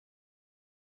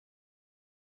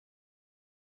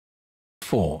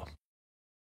4.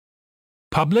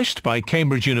 Published by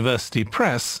Cambridge University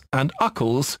Press and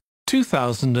Uckles,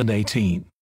 2018.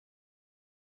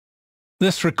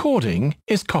 This recording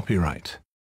is copyright.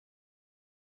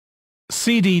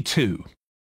 CD 2.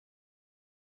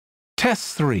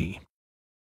 Test 3.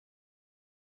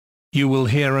 You will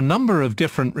hear a number of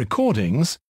different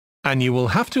recordings and you will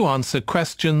have to answer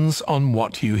questions on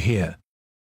what you hear.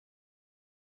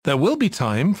 There will be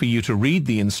time for you to read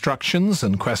the instructions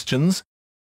and questions,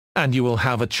 and you will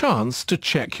have a chance to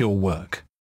check your work.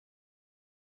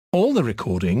 All the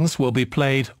recordings will be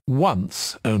played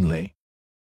once only.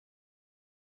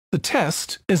 The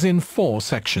test is in 4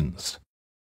 sections.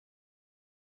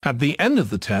 At the end of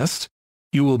the test,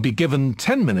 you will be given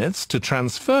 10 minutes to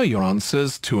transfer your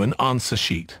answers to an answer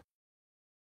sheet.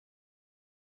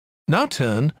 Now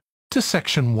turn to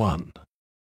Section 1.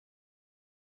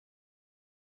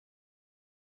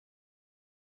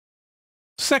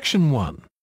 Section 1.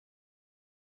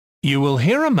 You will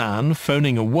hear a man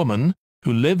phoning a woman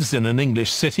who lives in an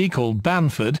English city called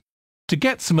Banford to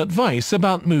get some advice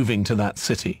about moving to that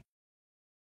city.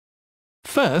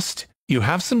 First, you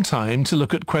have some time to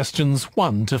look at questions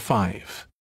 1 to 5.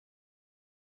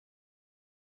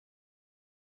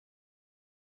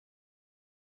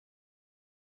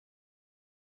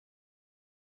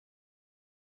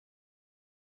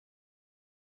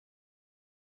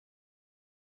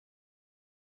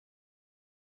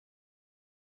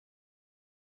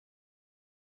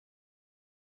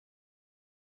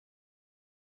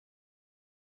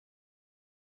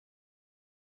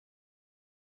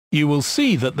 You will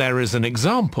see that there is an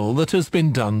example that has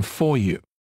been done for you.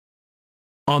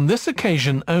 On this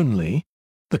occasion only,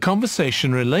 the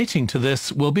conversation relating to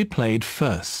this will be played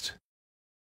first.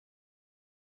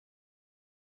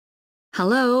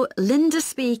 Hello, Linda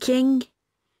speaking.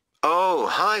 Oh,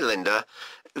 hi, Linda.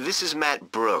 This is Matt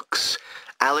Brooks.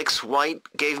 Alex White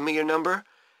gave me your number.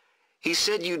 He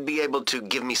said you'd be able to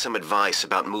give me some advice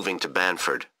about moving to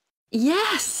Banford.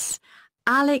 Yes,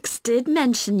 Alex did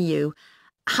mention you.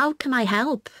 How can I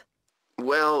help?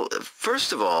 Well,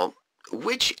 first of all,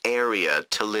 which area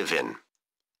to live in?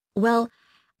 Well,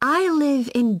 I live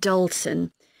in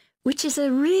Dalton, which is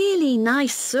a really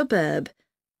nice suburb.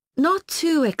 Not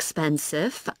too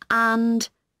expensive, and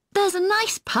there's a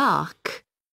nice park.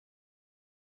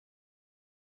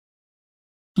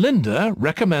 Linda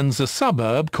recommends a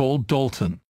suburb called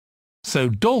Dalton, so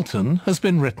Dalton has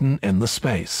been written in the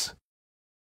space.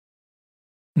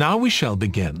 Now we shall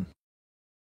begin.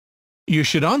 You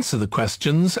should answer the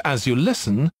questions as you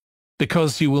listen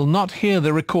because you will not hear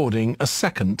the recording a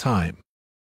second time.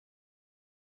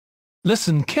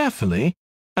 Listen carefully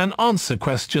and answer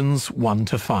questions 1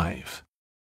 to 5.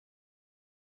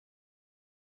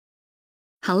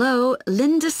 Hello,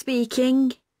 Linda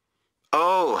speaking.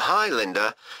 Oh, hi,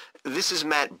 Linda. This is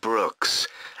Matt Brooks.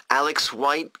 Alex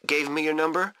White gave me your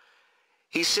number.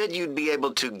 He said you'd be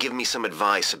able to give me some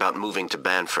advice about moving to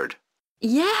Banford.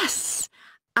 Yes,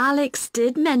 Alex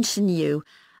did mention you.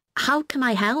 How can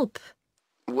I help?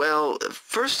 Well,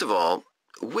 first of all,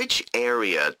 which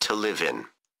area to live in?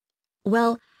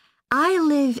 Well, I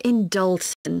live in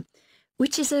Dalton,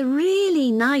 which is a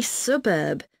really nice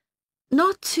suburb.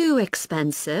 Not too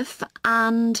expensive,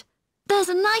 and there's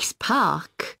a nice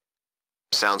park.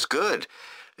 Sounds good.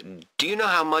 Do you know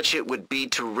how much it would be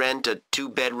to rent a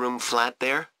 2-bedroom flat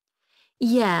there?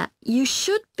 Yeah, you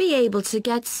should be able to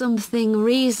get something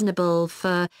reasonable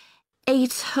for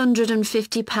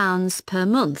 £850 per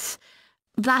month.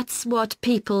 That's what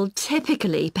people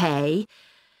typically pay.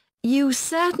 You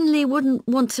certainly wouldn't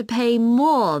want to pay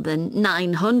more than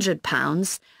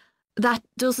 £900. That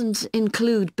doesn't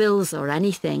include bills or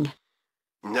anything.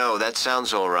 No, that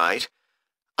sounds all right.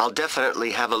 I'll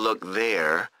definitely have a look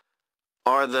there.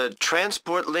 Are the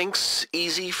transport links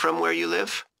easy from where you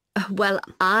live? Well,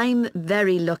 I'm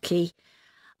very lucky.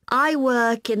 I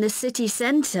work in the city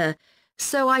centre,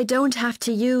 so I don't have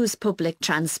to use public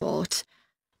transport.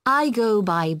 I go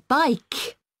by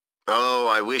bike. Oh,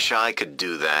 I wish I could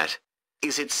do that.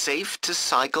 Is it safe to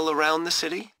cycle around the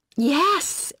city?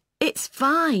 Yes, it's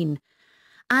fine.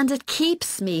 And it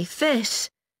keeps me fit.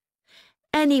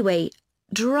 Anyway,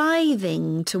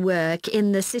 driving to work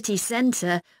in the city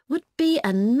centre would be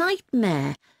a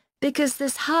nightmare because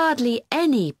there's hardly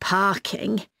any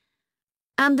parking.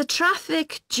 And the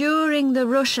traffic during the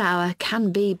rush hour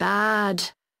can be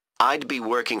bad. I'd be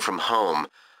working from home,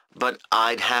 but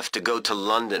I'd have to go to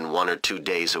London 1 or 2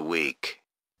 days a week.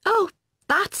 Oh,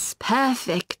 that's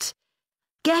perfect.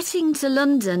 Getting to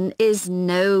London is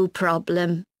no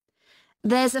problem.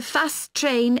 There's a fast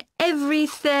train every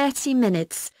 30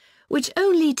 minutes, which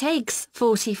only takes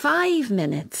 45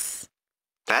 minutes.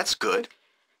 That's good.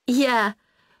 Yeah,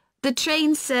 the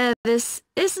train service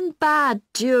isn't bad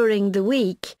during the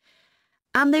week,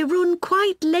 and they run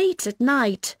quite late at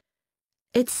night.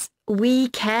 It's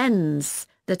weekends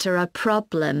that are a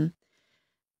problem.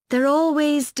 They're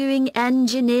always doing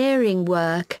engineering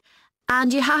work,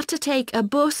 and you have to take a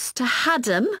bus to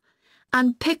Haddam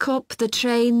and pick up the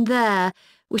train there,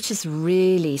 which is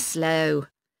really slow.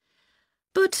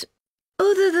 But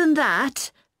other than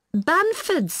that,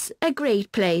 Banford's a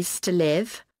great place to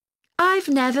live. I've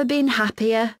never been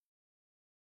happier.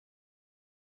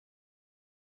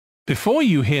 Before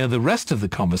you hear the rest of the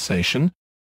conversation,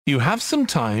 you have some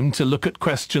time to look at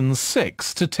questions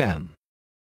 6 to 10.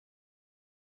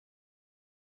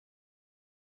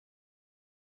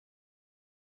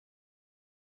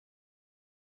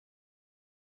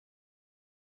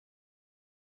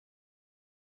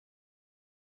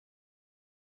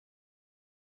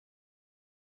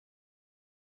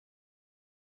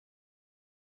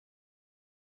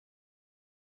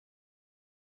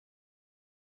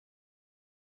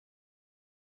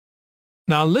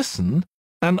 Now listen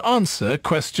and answer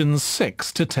questions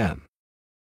 6 to 10.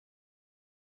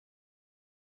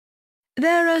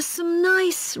 There are some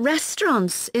nice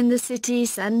restaurants in the city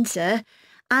centre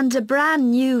and a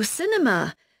brand new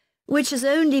cinema, which has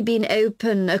only been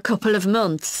open a couple of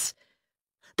months.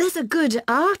 There's a good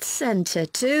arts centre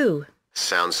too.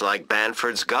 Sounds like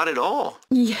Banford's got it all.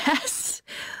 Yes,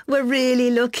 we're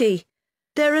really lucky.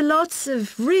 There are lots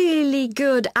of really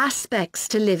good aspects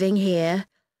to living here.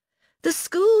 The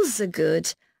schools are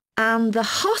good, and the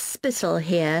hospital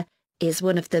here is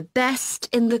one of the best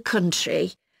in the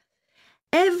country.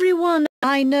 Everyone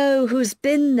I know who's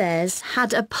been there's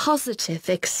had a positive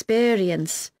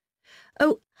experience.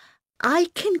 Oh, I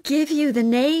can give you the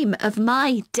name of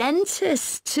my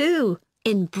dentist too,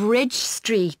 in Bridge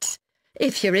Street,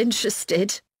 if you're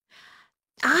interested.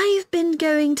 I've been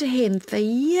going to him for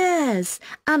years,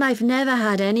 and I've never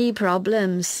had any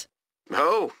problems.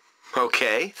 Oh,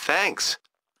 okay, thanks.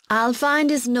 I'll find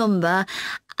his number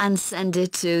and send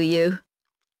it to you.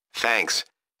 Thanks.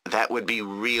 That would be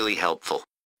really helpful.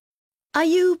 Are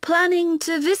you planning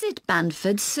to visit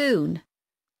Banford soon?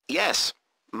 Yes,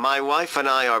 my wife and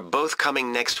I are both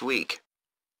coming next week.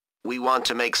 We want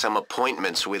to make some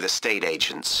appointments with estate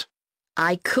agents.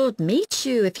 I could meet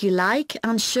you if you like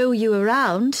and show you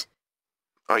around.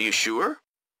 Are you sure?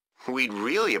 We'd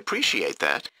really appreciate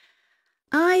that.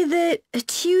 Either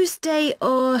Tuesday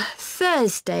or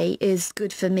Thursday is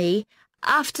good for me,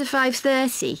 after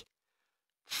 5:30.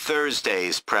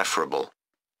 Thursday's preferable.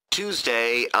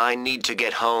 Tuesday, I need to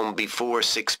get home before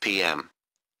 6 p.m.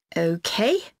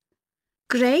 Okay,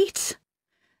 great.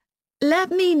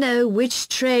 Let me know which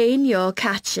train you're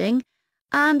catching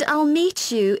and I'll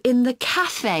meet you in the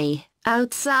cafe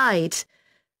outside.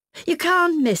 You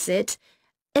can't miss it.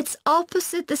 It's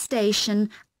opposite the station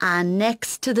and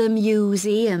next to the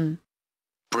museum.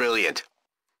 Brilliant.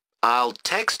 I'll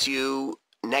text you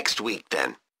next week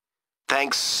then.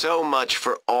 Thanks so much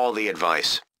for all the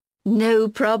advice. No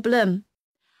problem.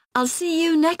 I'll see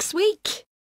you next week.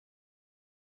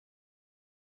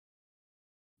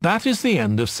 That is the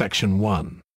end of section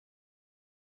 1.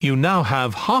 You now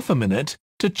have half a minute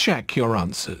to check your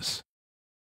answers.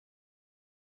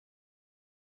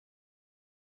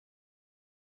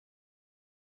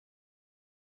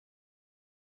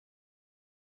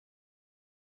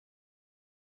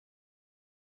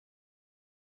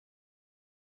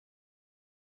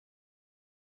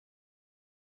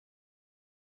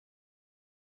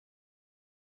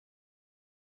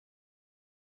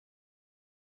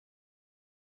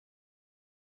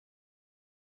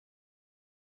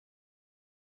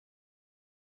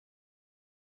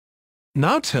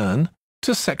 Now turn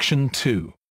to section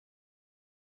 2.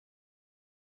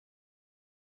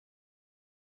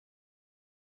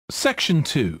 Section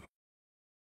 2.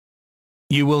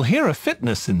 You will hear a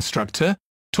fitness instructor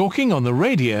talking on the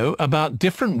radio about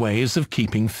different ways of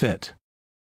keeping fit.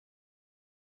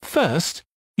 First,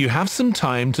 you have some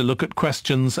time to look at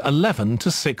questions 11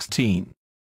 to 16.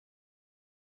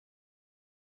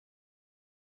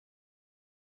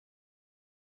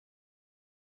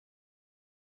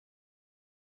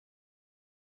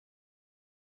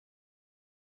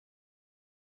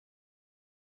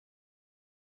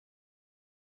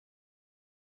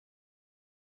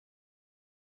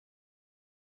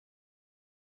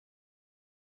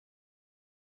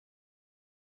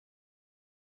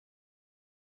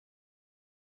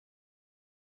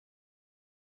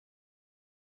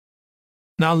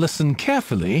 Now listen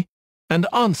carefully and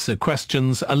answer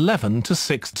questions 11 to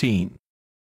 16.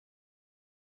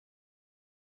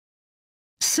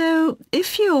 So,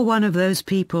 if you're one of those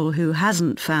people who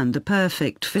hasn't found the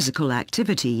perfect physical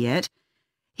activity yet,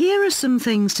 here are some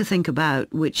things to think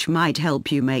about which might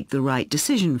help you make the right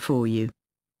decision for you.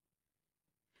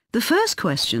 The first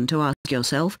question to ask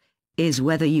yourself is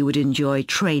whether you would enjoy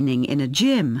training in a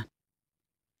gym.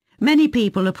 Many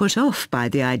people are put off by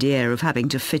the idea of having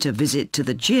to fit a visit to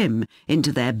the gym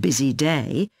into their busy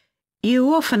day.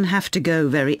 You often have to go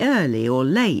very early or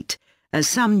late, as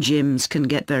some gyms can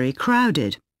get very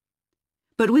crowded.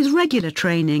 But with regular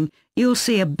training, you'll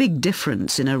see a big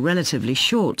difference in a relatively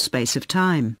short space of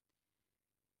time.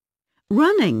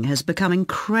 Running has become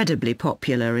incredibly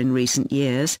popular in recent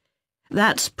years.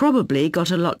 That's probably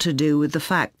got a lot to do with the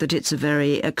fact that it's a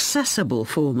very accessible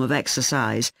form of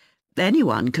exercise.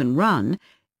 Anyone can run,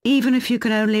 even if you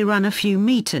can only run a few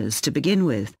meters to begin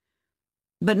with.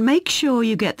 But make sure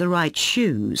you get the right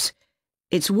shoes.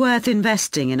 It's worth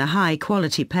investing in a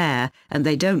high-quality pair, and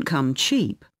they don't come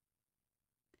cheap.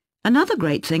 Another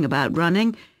great thing about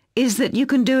running is that you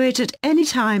can do it at any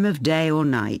time of day or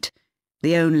night.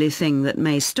 The only thing that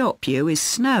may stop you is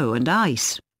snow and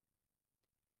ice.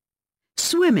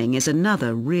 Swimming is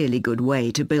another really good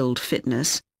way to build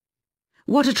fitness.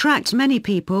 What attracts many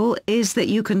people is that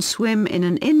you can swim in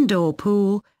an indoor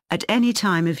pool at any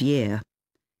time of year.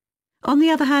 On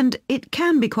the other hand, it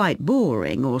can be quite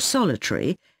boring or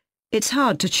solitary. It's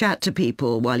hard to chat to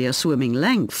people while you're swimming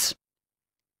lengths.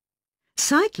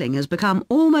 Cycling has become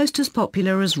almost as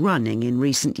popular as running in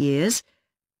recent years.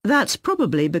 That's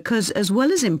probably because, as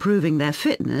well as improving their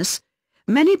fitness,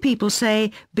 many people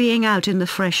say being out in the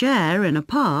fresh air in a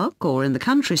park or in the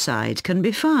countryside can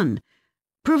be fun,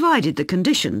 provided the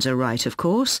conditions are right, of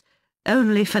course.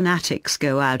 Only fanatics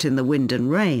go out in the wind and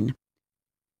rain.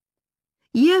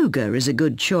 Yoga is a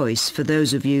good choice for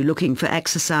those of you looking for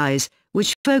exercise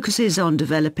which focuses on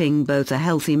developing both a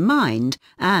healthy mind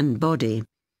and body.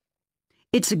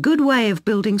 It's a good way of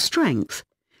building strength,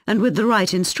 and with the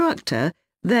right instructor,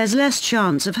 there's less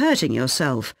chance of hurting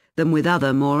yourself than with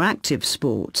other more active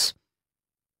sports.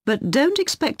 But don't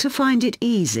expect to find it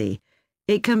easy.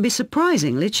 It can be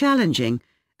surprisingly challenging,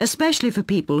 especially for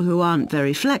people who aren't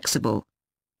very flexible.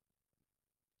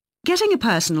 Getting a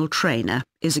personal trainer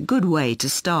is a good way to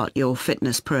start your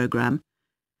fitness program.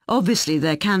 Obviously,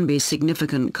 there can be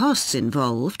significant costs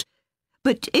involved,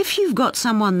 but if you've got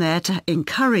someone there to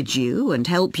encourage you and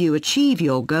help you achieve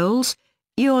your goals,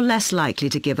 you're less likely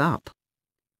to give up.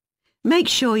 Make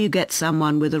sure you get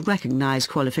someone with a recognised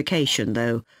qualification,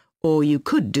 though, or you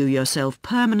could do yourself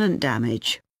permanent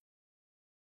damage.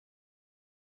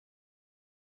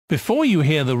 Before you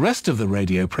hear the rest of the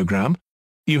radio programme,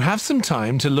 you have some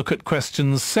time to look at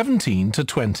questions 17 to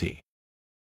 20.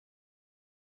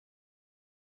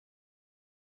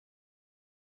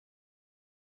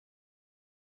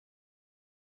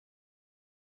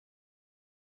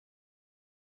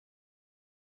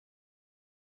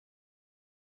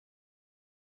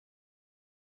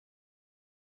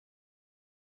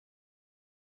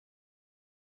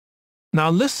 Now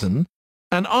listen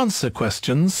and answer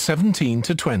questions 17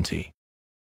 to 20.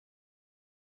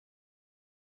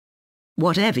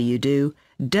 Whatever you do,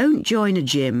 don't join a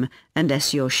gym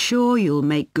unless you're sure you'll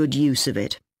make good use of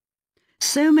it.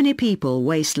 So many people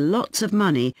waste lots of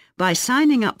money by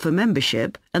signing up for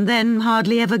membership and then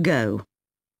hardly ever go.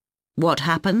 What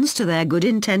happens to their good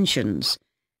intentions?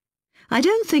 I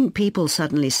don't think people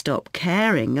suddenly stop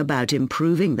caring about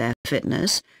improving their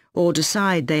fitness or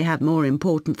decide they have more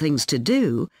important things to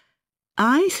do.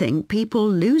 I think people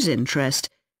lose interest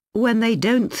when they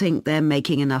don't think they're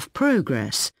making enough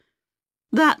progress.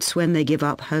 That's when they give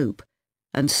up hope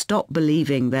and stop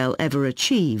believing they'll ever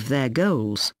achieve their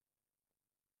goals.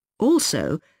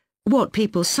 Also, what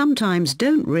people sometimes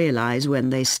don't realise when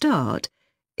they start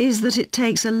is that it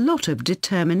takes a lot of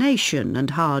determination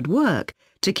and hard work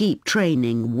to keep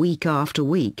training week after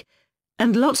week,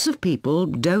 and lots of people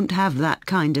don't have that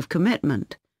kind of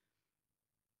commitment.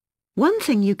 One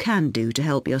thing you can do to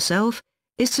help yourself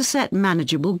is to set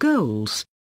manageable goals.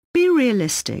 Be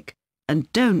realistic and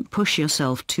don't push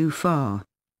yourself too far.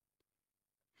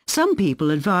 Some people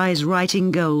advise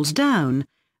writing goals down,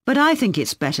 but I think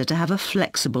it's better to have a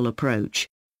flexible approach.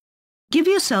 Give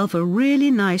yourself a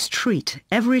really nice treat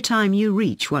every time you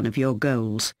reach one of your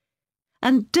goals.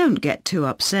 And don't get too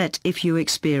upset if you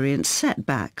experience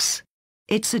setbacks.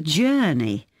 It's a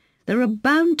journey. There are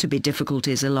bound to be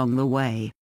difficulties along the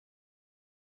way.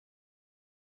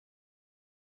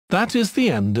 That is the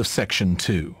end of section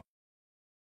 2.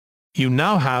 You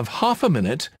now have half a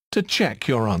minute to check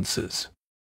your answers.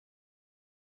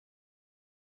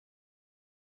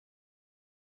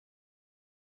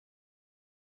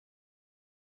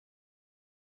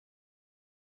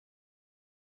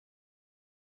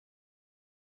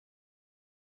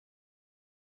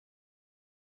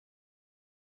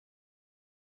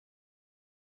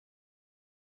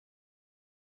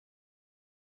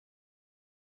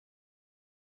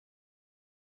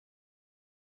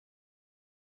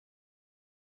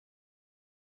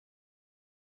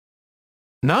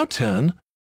 Now turn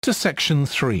to Section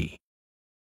 3.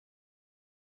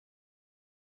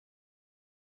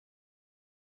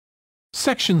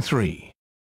 Section 3.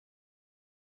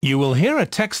 You will hear a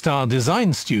textile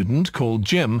design student called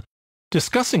Jim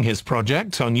discussing his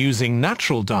project on using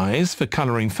natural dyes for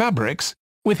colouring fabrics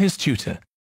with his tutor.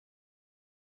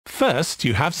 First,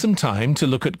 you have some time to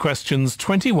look at questions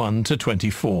 21 to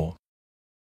 24.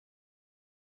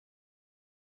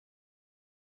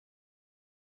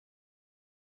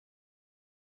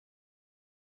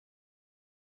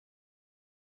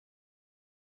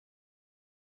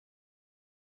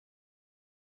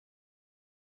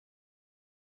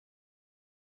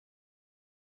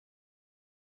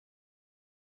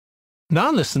 Now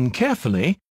listen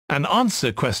carefully and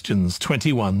answer questions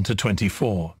 21 to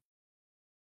 24.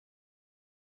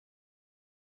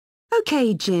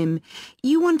 OK, Jim,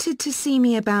 you wanted to see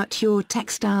me about your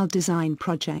textile design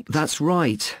project. That's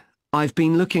right. I've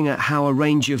been looking at how a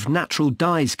range of natural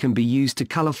dyes can be used to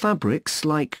colour fabrics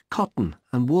like cotton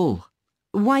and wool.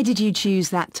 Why did you choose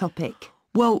that topic?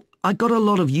 Well, I got a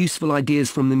lot of useful ideas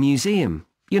from the museum,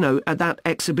 you know, at that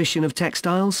exhibition of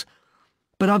textiles.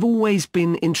 But I've always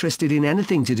been interested in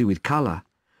anything to do with colour.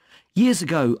 Years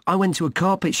ago, I went to a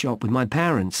carpet shop with my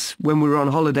parents when we were on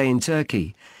holiday in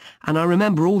Turkey, and I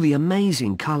remember all the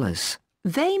amazing colours.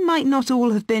 They might not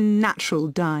all have been natural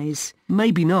dyes.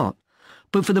 Maybe not,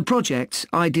 but for the project,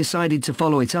 I decided to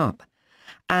follow it up.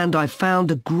 And I found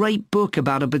a great book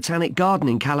about a botanic garden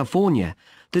in California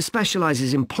that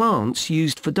specialises in plants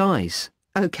used for dyes.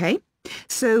 OK,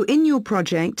 so in your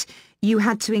project, you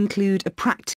had to include a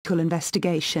practical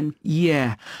investigation.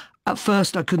 Yeah. At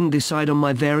first I couldn't decide on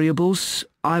my variables.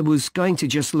 I was going to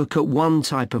just look at one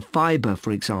type of fibre,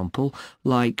 for example,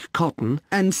 like cotton.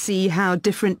 And see how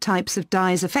different types of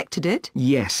dyes affected it?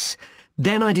 Yes.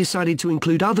 Then I decided to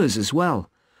include others as well.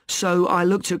 So I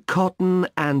looked at cotton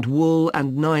and wool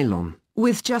and nylon.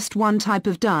 With just one type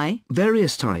of dye?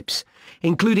 Various types,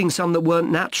 including some that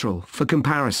weren't natural, for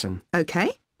comparison.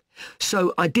 OK.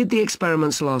 So I did the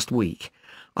experiments last week.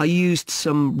 I used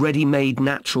some ready-made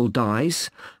natural dyes.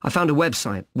 I found a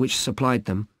website which supplied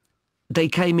them. They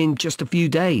came in just a few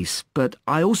days, but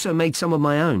I also made some of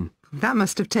my own. That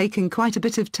must have taken quite a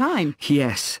bit of time.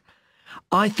 Yes.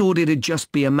 I thought it'd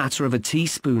just be a matter of a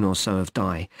teaspoon or so of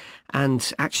dye,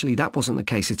 and actually that wasn't the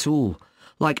case at all.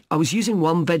 Like, I was using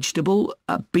one vegetable,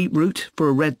 a beetroot, for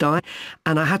a red dye,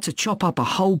 and I had to chop up a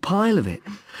whole pile of it.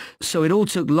 So it all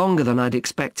took longer than I'd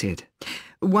expected.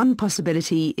 One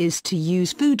possibility is to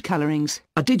use food colourings.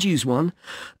 I did use one.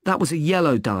 That was a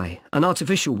yellow dye, an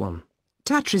artificial one.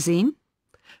 Tartrazine?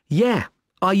 Yeah,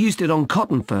 I used it on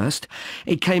cotton first.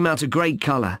 It came out a great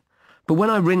colour. But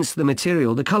when I rinsed the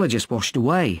material, the colour just washed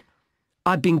away.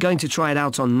 I'd been going to try it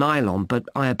out on nylon, but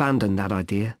I abandoned that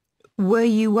idea. Were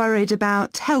you worried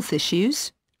about health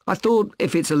issues? I thought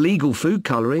if it's a legal food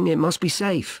colouring, it must be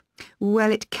safe.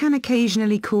 Well, it can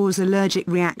occasionally cause allergic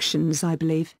reactions, I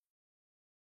believe.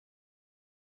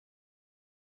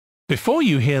 Before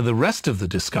you hear the rest of the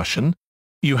discussion,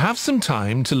 you have some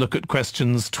time to look at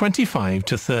questions 25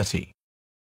 to 30.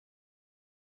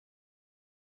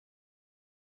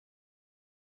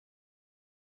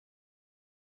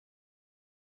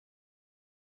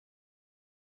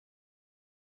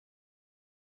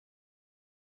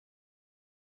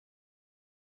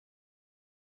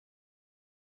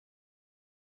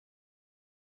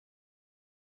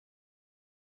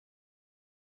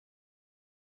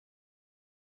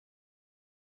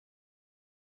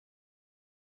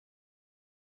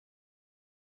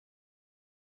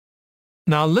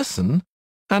 Now listen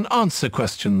and answer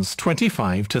questions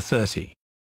 25 to 30.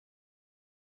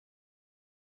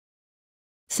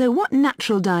 So what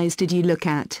natural dyes did you look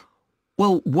at?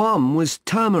 Well, one was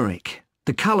turmeric.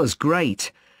 The colour's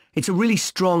great. It's a really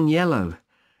strong yellow.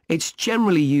 It's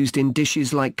generally used in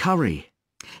dishes like curry.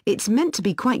 It's meant to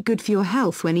be quite good for your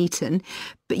health when eaten,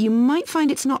 but you might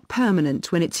find it's not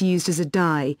permanent when it's used as a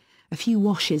dye. A few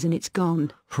washes and it's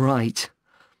gone. Right.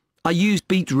 I used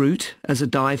beetroot as a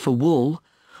dye for wool.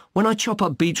 When I chop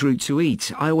up beetroot to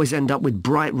eat, I always end up with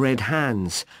bright red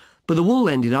hands. But the wool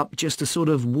ended up just a sort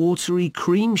of watery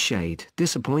cream shade.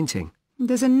 Disappointing.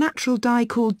 There's a natural dye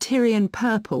called Tyrian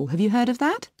purple. Have you heard of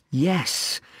that?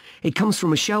 Yes. It comes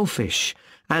from a shellfish,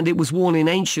 and it was worn in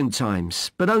ancient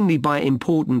times, but only by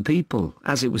important people,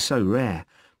 as it was so rare.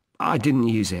 I didn't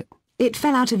use it. It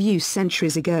fell out of use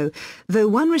centuries ago, though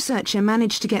one researcher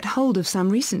managed to get hold of some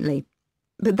recently.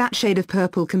 But that shade of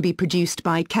purple can be produced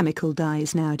by chemical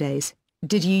dyes nowadays.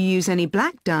 Did you use any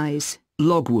black dyes?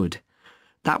 Logwood.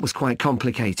 That was quite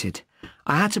complicated.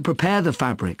 I had to prepare the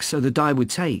fabric so the dye would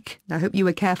take. I hope you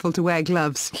were careful to wear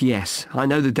gloves. Yes, I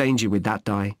know the danger with that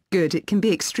dye. Good, it can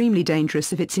be extremely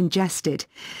dangerous if it's ingested.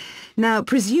 Now,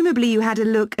 presumably you had a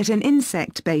look at an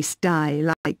insect-based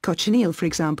dye, like cochineal, for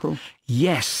example.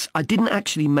 Yes, I didn't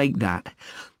actually make that.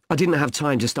 I didn't have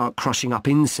time to start crushing up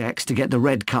insects to get the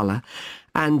red colour,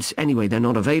 and anyway, they're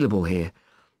not available here.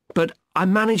 But I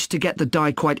managed to get the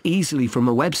dye quite easily from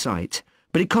a website,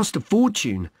 but it cost a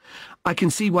fortune. I can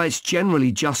see why it's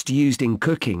generally just used in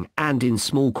cooking and in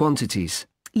small quantities.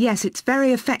 Yes, it's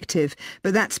very effective,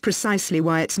 but that's precisely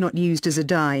why it's not used as a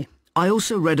dye. I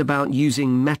also read about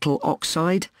using metal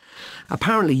oxide.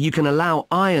 Apparently you can allow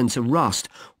iron to rust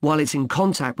while it's in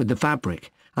contact with the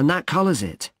fabric, and that colours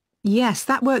it. Yes,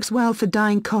 that works well for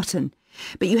dyeing cotton.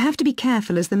 But you have to be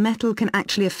careful as the metal can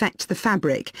actually affect the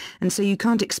fabric, and so you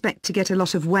can't expect to get a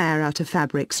lot of wear out of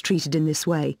fabrics treated in this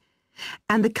way.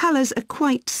 And the colours are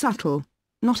quite subtle.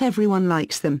 Not everyone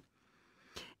likes them.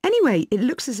 Anyway, it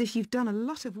looks as if you've done a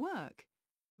lot of work.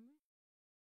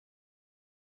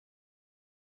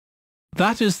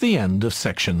 That is the end of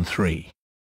section 3.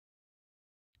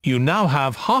 You now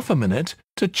have half a minute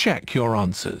to check your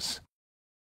answers.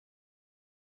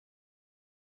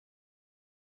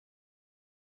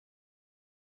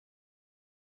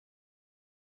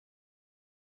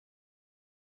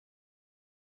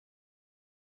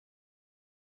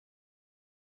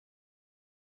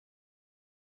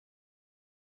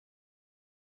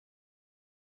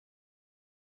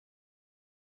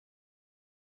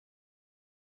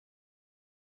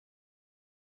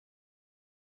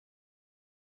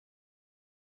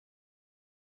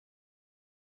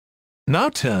 Now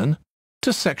turn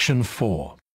to section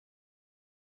 4.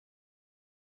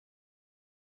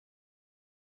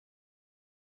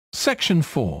 Section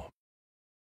 4.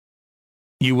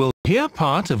 You will hear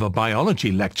part of a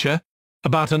biology lecture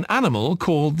about an animal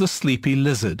called the sleepy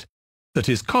lizard that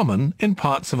is common in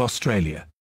parts of Australia.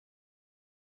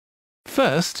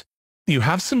 First, you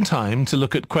have some time to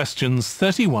look at questions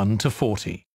 31 to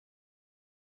 40.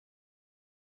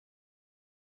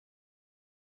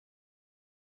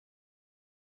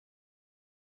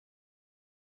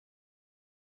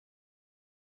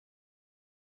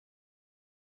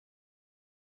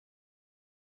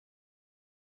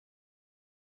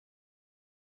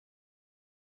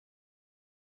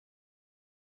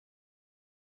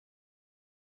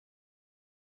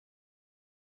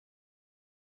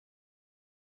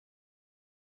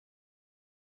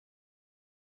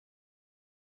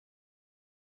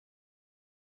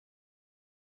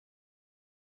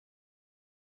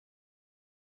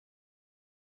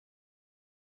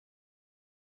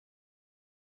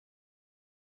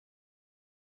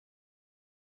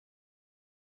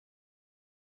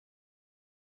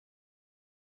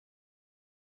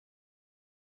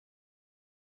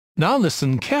 Now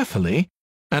listen carefully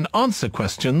and answer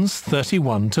questions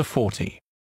 31 to 40.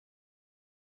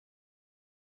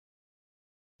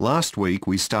 Last week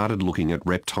we started looking at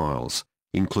reptiles,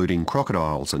 including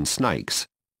crocodiles and snakes.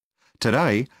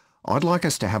 Today, I'd like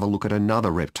us to have a look at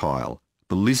another reptile,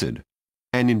 the lizard,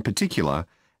 and in particular,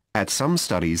 at some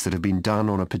studies that have been done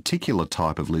on a particular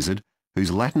type of lizard whose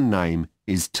Latin name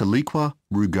is Tiliqua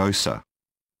rugosa.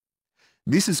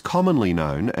 This is commonly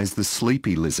known as the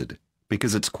sleepy lizard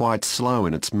because it's quite slow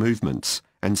in its movements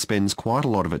and spends quite a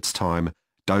lot of its time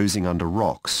dozing under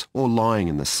rocks or lying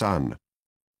in the sun.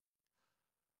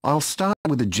 I'll start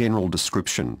with a general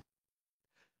description.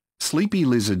 Sleepy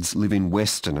lizards live in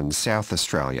Western and South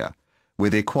Australia, where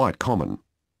they're quite common.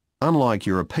 Unlike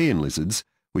European lizards,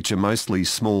 which are mostly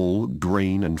small,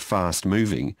 green and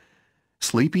fast-moving,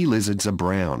 sleepy lizards are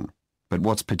brown, but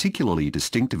what's particularly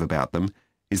distinctive about them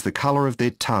is the colour of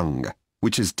their tongue,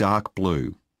 which is dark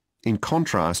blue, in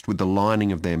contrast with the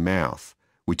lining of their mouth,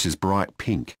 which is bright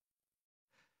pink.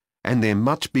 And they're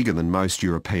much bigger than most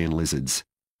European lizards.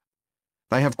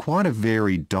 They have quite a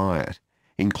varied diet,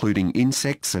 including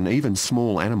insects and even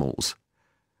small animals,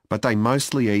 but they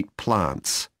mostly eat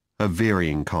plants of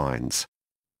varying kinds.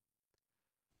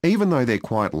 Even though they're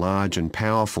quite large and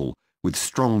powerful, with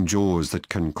strong jaws that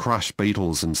can crush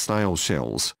beetles and snail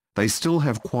shells, they still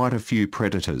have quite a few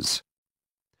predators.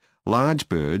 Large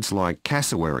birds like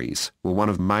cassowaries were one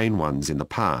of the main ones in the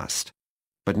past,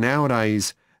 but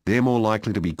nowadays they're more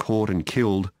likely to be caught and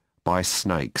killed by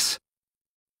snakes.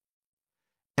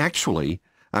 Actually,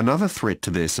 another threat to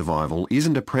their survival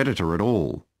isn't a predator at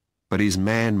all, but is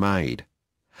man-made.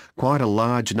 Quite a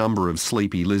large number of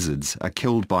sleepy lizards are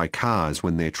killed by cars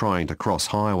when they're trying to cross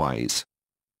highways.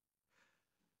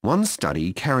 One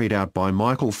study carried out by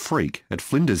Michael Freak at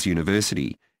Flinders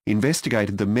University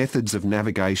investigated the methods of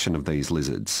navigation of these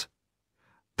lizards.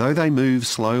 Though they move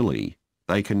slowly,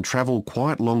 they can travel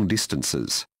quite long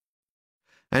distances.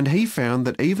 And he found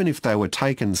that even if they were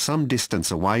taken some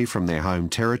distance away from their home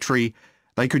territory,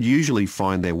 they could usually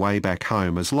find their way back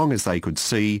home as long as they could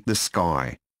see the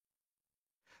sky.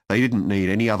 They didn't need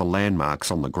any other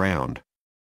landmarks on the ground.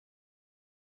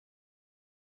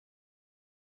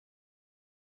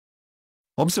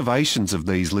 Observations of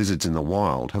these lizards in the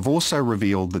wild have also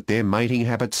revealed that their mating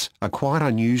habits are quite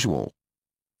unusual.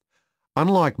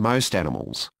 Unlike most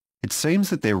animals, it seems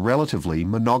that they're relatively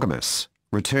monogamous,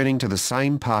 returning to the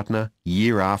same partner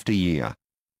year after year.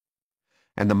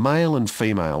 And the male and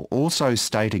female also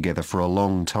stay together for a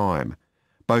long time,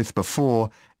 both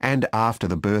before and after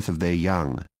the birth of their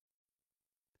young.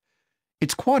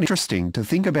 It's quite interesting to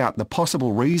think about the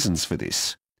possible reasons for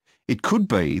this. It could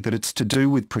be that it's to do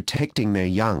with protecting their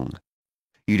young.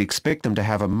 You'd expect them to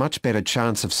have a much better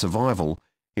chance of survival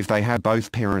if they have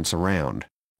both parents around.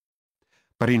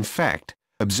 But in fact,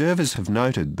 observers have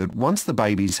noted that once the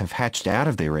babies have hatched out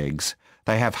of their eggs,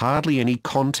 they have hardly any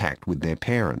contact with their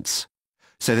parents.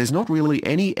 So there's not really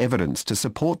any evidence to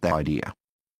support that idea.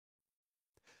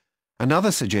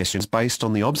 Another suggestion is based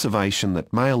on the observation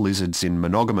that male lizards in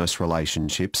monogamous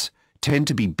relationships tend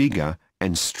to be bigger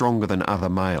and stronger than other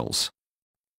males.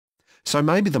 So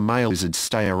maybe the male lizards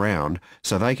stay around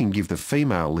so they can give the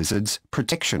female lizards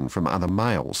protection from other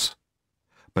males.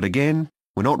 But again,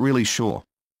 we're not really sure.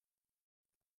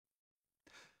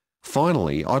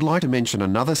 Finally, I'd like to mention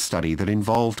another study that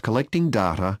involved collecting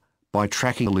data by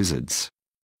tracking lizards.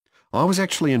 I was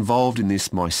actually involved in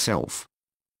this myself.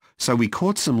 So we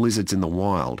caught some lizards in the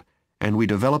wild and we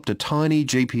developed a tiny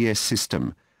GPS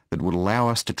system that would allow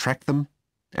us to track them,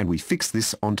 and we fixed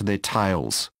this onto their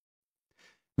tails.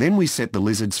 Then we set the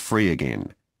lizards free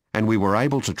again, and we were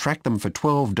able to track them for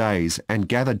 12 days and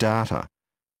gather data,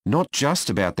 not just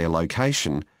about their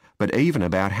location, but even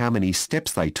about how many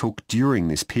steps they took during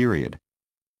this period.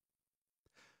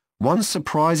 One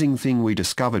surprising thing we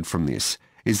discovered from this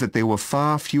is that there were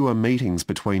far fewer meetings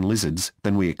between lizards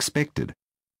than we expected.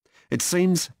 It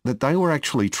seems that they were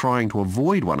actually trying to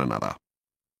avoid one another.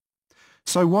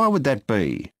 So why would that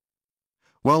be?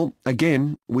 Well,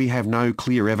 again, we have no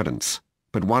clear evidence,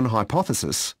 but one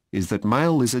hypothesis is that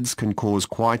male lizards can cause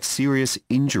quite serious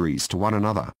injuries to one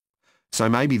another. So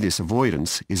maybe this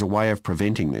avoidance is a way of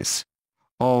preventing this,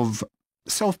 of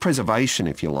self-preservation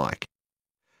if you like.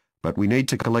 But we need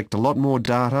to collect a lot more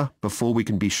data before we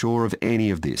can be sure of any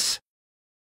of this.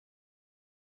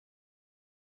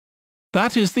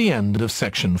 That is the end of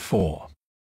section 4.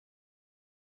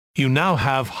 You now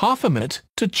have half a minute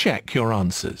to check your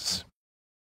answers.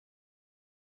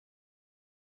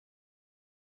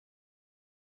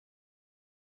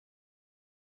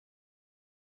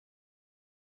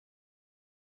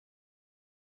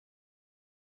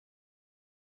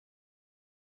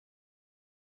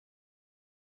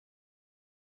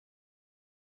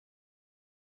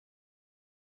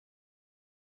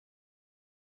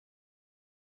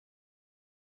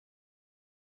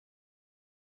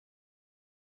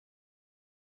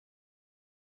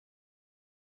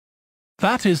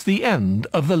 That is the end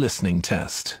of the listening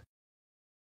test.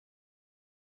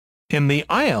 In the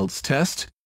IELTS test,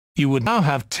 you would now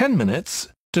have 10 minutes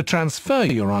to transfer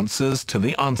your answers to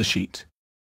the answer sheet.